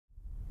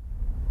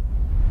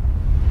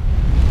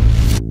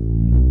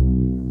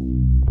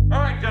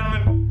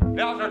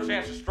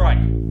chance to strike.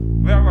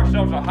 We have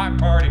ourselves a high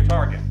priority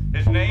target.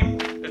 His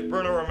name is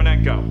Bruno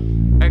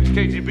Romanenko,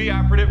 ex-KGB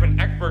operative and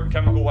expert in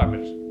chemical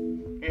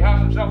weapons. He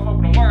housed himself up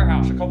in a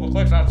warehouse a couple of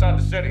clicks outside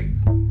the city,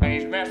 and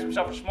he's amassed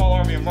himself a small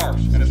army of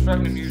marks and is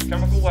threatening to use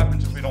chemical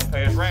weapons if we don't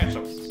pay his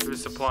ransom.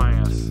 Who's supplying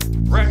us?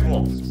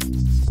 Redwolf.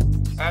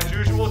 As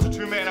usual, it's a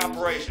two-man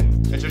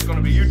operation. It's just going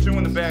to be you two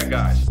and the bad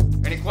guys.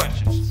 Any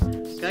questions?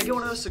 Can I get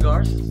one of those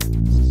cigars?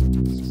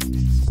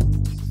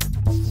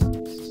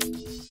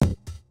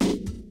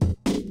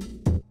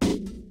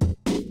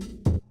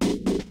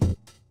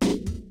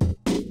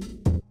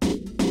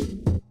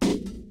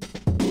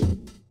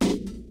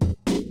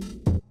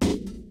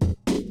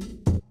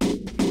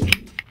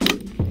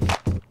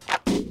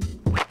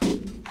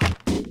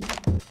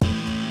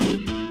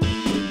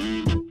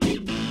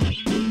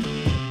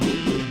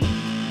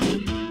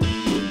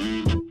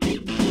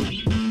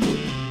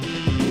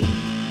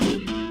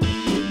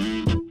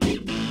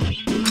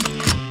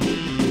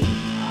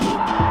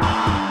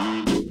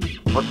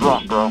 What's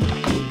wrong, bro?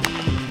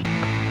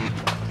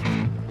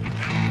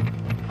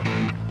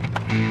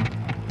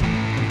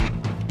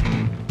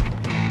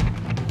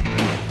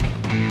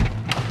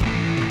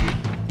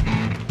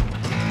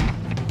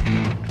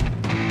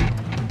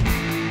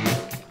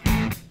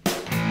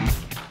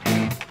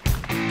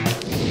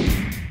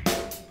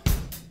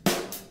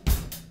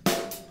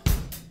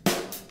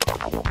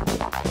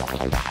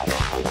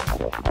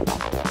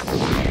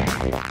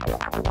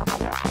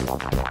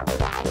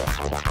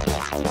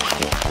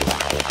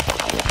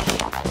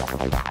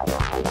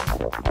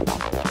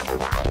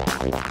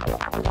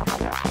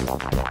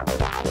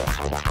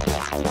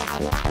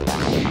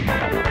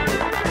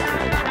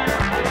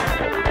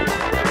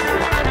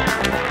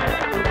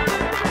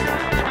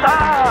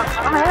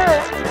 I'm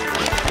hit!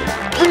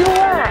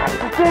 Relax!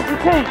 It's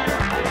education!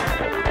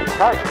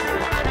 Tight!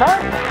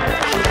 Tight!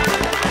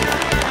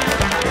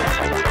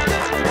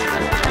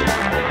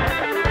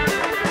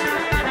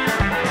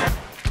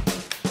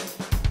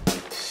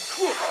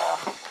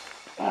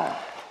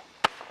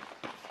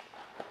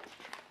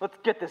 Let's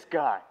get this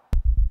guy.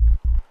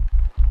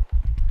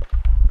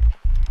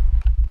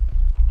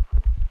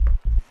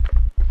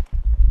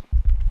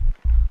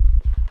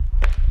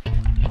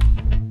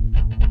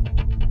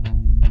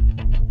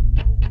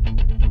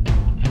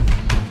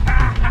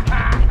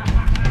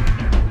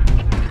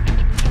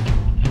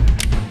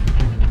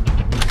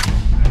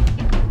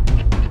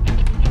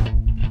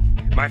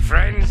 My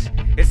friends,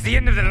 it's the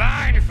end of the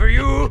line for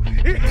you.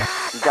 You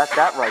got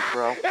that right,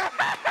 bro.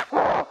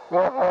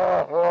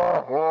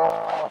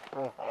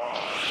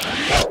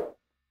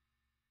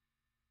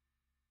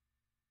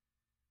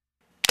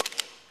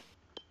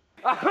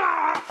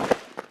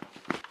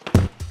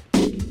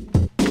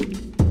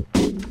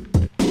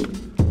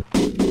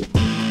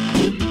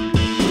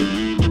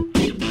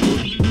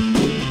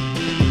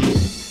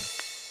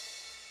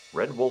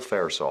 Redwolf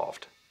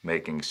Airsoft,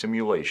 making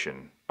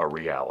simulation a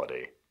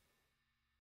reality.